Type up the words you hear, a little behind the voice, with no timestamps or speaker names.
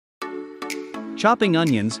Chopping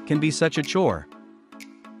onions can be such a chore.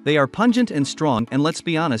 They are pungent and strong, and let's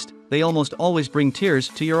be honest, they almost always bring tears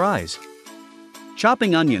to your eyes.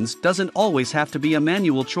 Chopping onions doesn't always have to be a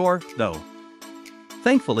manual chore, though.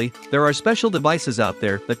 Thankfully, there are special devices out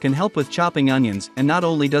there that can help with chopping onions, and not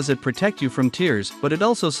only does it protect you from tears, but it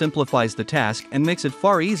also simplifies the task and makes it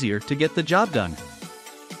far easier to get the job done.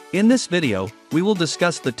 In this video, we will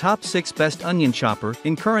discuss the top 6 best onion chopper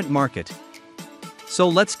in current market. So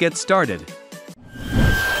let's get started.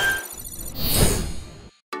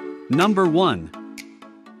 Number 1.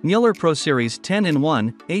 Mueller Pro Series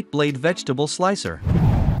 10-in-1 8-blade Vegetable Slicer.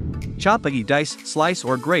 Chop, dice, slice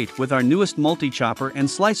or grate with our newest multi-chopper and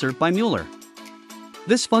slicer by Mueller.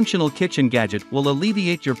 This functional kitchen gadget will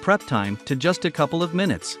alleviate your prep time to just a couple of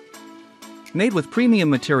minutes. Made with premium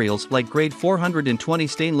materials like grade 420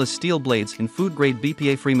 stainless steel blades and food-grade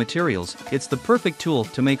BPA-free materials, it's the perfect tool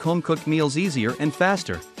to make home-cooked meals easier and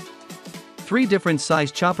faster. 3 different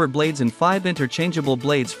size chopper blades and 5 interchangeable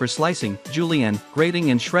blades for slicing, julienne,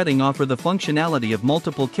 grating and shredding offer the functionality of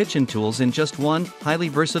multiple kitchen tools in just one highly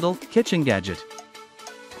versatile kitchen gadget.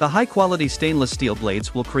 The high-quality stainless steel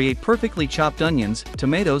blades will create perfectly chopped onions,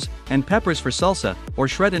 tomatoes, and peppers for salsa, or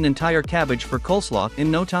shred an entire cabbage for coleslaw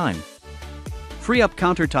in no time. Free up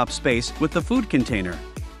countertop space with the food container.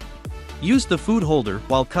 Use the food holder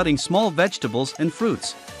while cutting small vegetables and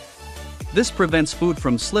fruits. This prevents food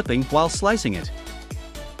from slipping while slicing it.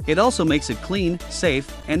 It also makes it clean, safe,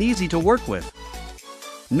 and easy to work with.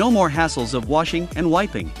 No more hassles of washing and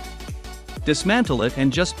wiping. Dismantle it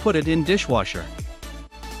and just put it in dishwasher.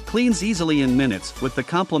 Cleans easily in minutes with the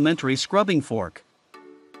complimentary scrubbing fork.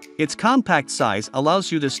 Its compact size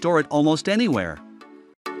allows you to store it almost anywhere.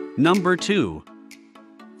 Number 2.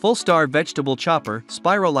 Fullstar Vegetable Chopper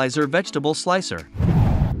Spiralizer Vegetable Slicer.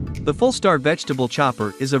 The Fullstar Vegetable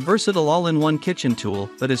Chopper is a versatile all-in-one kitchen tool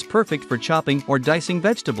that is perfect for chopping or dicing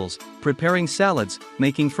vegetables, preparing salads,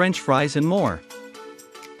 making French fries and more.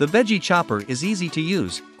 The veggie chopper is easy to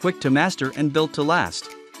use, quick to master and built to last.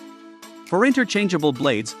 For interchangeable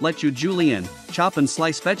blades let you julienne, chop and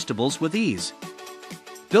slice vegetables with ease.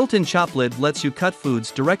 Built-in chop lid lets you cut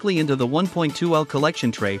foods directly into the 1.2L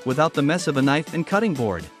collection tray without the mess of a knife and cutting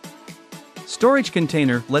board. Storage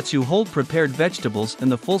container lets you hold prepared vegetables in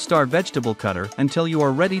the Fullstar vegetable cutter until you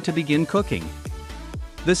are ready to begin cooking.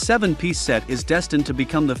 This 7-piece set is destined to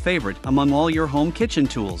become the favorite among all your home kitchen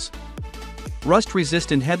tools.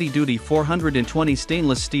 Rust-resistant heavy-duty 420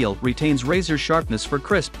 stainless steel retains razor sharpness for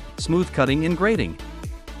crisp, smooth cutting and grating.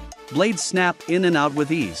 Blades snap in and out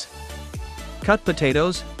with ease. Cut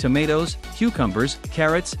potatoes, tomatoes, cucumbers,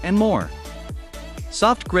 carrots, and more.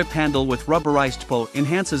 Soft grip handle with rubberized toe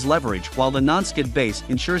enhances leverage while the non-skid base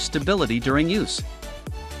ensures stability during use.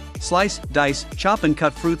 Slice, dice, chop and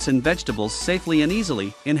cut fruits and vegetables safely and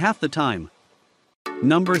easily in half the time.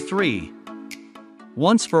 Number 3.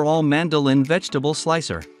 Once for all Mandoline Vegetable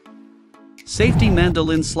Slicer. Safety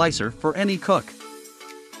Mandoline Slicer for any cook.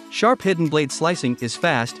 Sharp hidden blade slicing is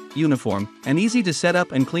fast, uniform, and easy to set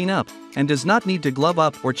up and clean up, and does not need to glove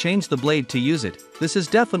up or change the blade to use it. This is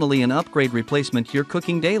definitely an upgrade replacement you're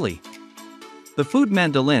cooking daily. The Food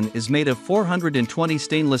Mandoline is made of 420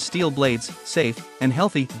 stainless steel blades. Safe and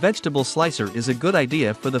healthy vegetable slicer is a good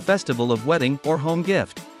idea for the festival of wedding or home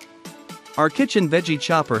gift. Our kitchen veggie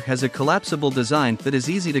chopper has a collapsible design that is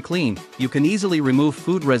easy to clean. You can easily remove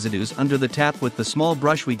food residues under the tap with the small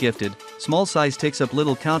brush we gifted. Small size takes up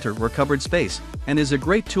little counter or cupboard space, and is a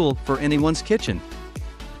great tool for anyone's kitchen.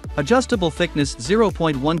 Adjustable thickness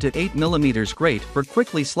 0.1 to 8 mm, great for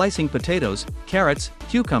quickly slicing potatoes, carrots,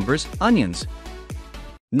 cucumbers, onions.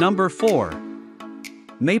 Number 4.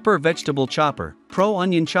 Mueller Vegetable Chopper Pro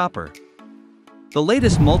Onion Chopper. The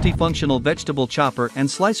latest multifunctional vegetable chopper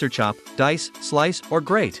and slicer. Chop, dice, slice, or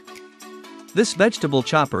grate. This vegetable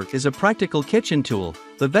chopper is a practical kitchen tool.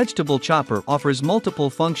 The vegetable chopper offers multiple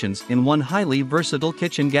functions in one highly versatile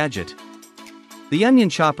kitchen gadget. The onion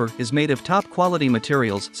chopper is made of top-quality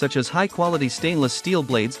materials such as high-quality stainless steel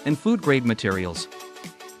blades and food-grade materials.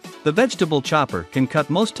 The vegetable chopper can cut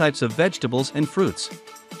most types of vegetables and fruits.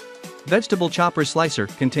 Vegetable Chopper Slicer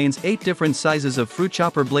contains 8 different sizes of fruit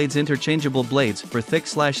chopper blades, interchangeable blades for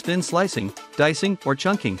thick/thin slicing, dicing or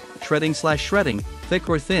chunking, shredding/shredding, thick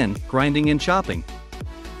or thin, grinding and chopping.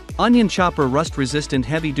 Onion Chopper Rust-resistant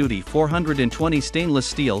heavy-duty 420 stainless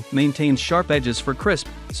steel maintains sharp edges for crisp,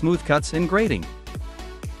 smooth cuts and grating.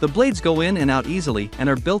 The blades go in and out easily and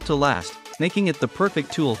are built to last, making it the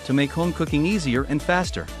perfect tool to make home cooking easier and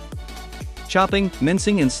faster. Chopping,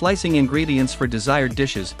 mincing and slicing ingredients for desired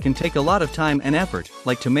dishes can take a lot of time and effort,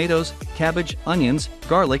 like tomatoes, cabbage, onions,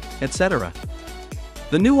 garlic, etc.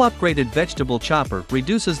 The new upgraded vegetable chopper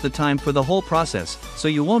reduces the time for the whole process, so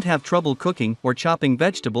you won't have trouble cooking or chopping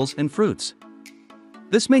vegetables and fruits.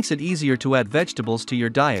 This makes it easier to add vegetables to your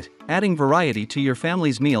diet, adding variety to your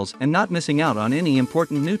family's meals and not missing out on any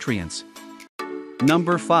important nutrients.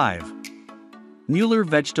 Number 5. Mueller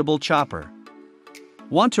Vegetable Chopper.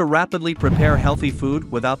 Want to rapidly prepare healthy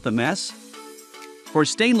food without the mess? For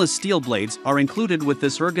stainless steel blades are included with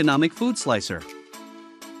this ergonomic food slicer.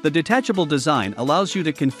 The detachable design allows you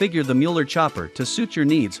to configure the Mueller chopper to suit your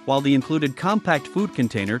needs, while the included compact food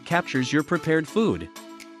container captures your prepared food.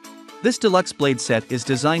 This deluxe blade set is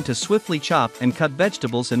designed to swiftly chop and cut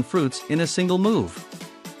vegetables and fruits in a single move.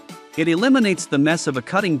 It eliminates the mess of a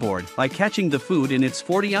cutting board by catching the food in its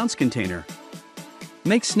 40-ounce container.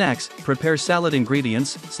 Make snacks, prepare salad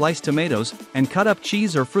ingredients, slice tomatoes, and cut up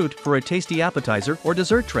cheese or fruit for a tasty appetizer or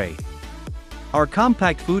dessert tray. Our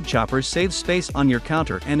compact food chopper saves space on your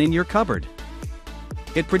counter and in your cupboard.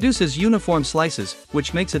 It produces uniform slices,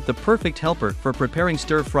 which makes it the perfect helper for preparing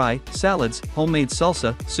stir-fry, salads, homemade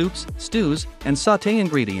salsa, soups, stews, and sauté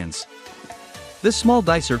ingredients. This small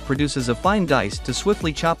dicer produces a fine dice to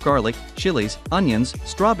swiftly chop garlic, chilies, onions,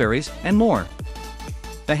 strawberries, and more.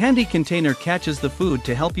 The handy container catches the food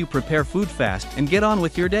to help you prepare food fast and get on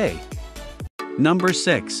with your day. Number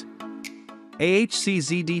 6. AHC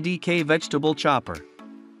ZDDK Vegetable Chopper.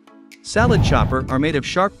 Salad chopper are made of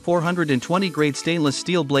sharp 420 grade stainless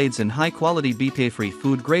steel blades and high-quality BPA-free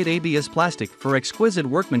food-grade ABS plastic for exquisite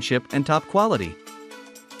workmanship and top quality.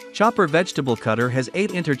 Chopper vegetable cutter has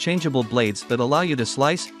 8 interchangeable blades that allow you to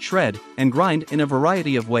slice, shred, and grind in a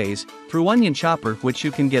variety of ways, through onion chopper, which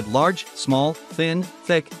you can get large, small, thin,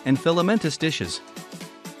 thick, and filamentous dishes.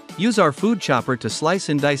 Use our food chopper to slice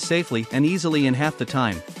and dice safely and easily in half the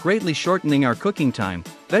time, greatly shortening our cooking time.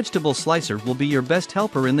 Vegetable slicer will be your best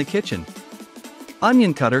helper in the kitchen.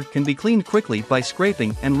 Onion cutter can be cleaned quickly by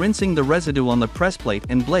scraping and rinsing the residue on the press plate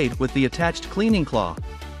and blade with the attached cleaning claw.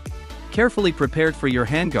 Carefully prepared for your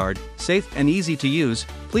handguard, safe and easy to use.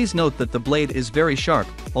 Please note that the blade is very sharp,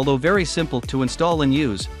 although very simple to install and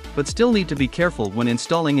use, but still need to be careful when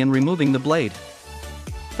installing and removing the blade.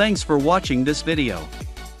 Thanks for watching this video.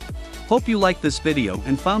 Hope you liked this video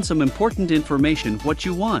and found some important information what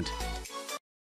you want.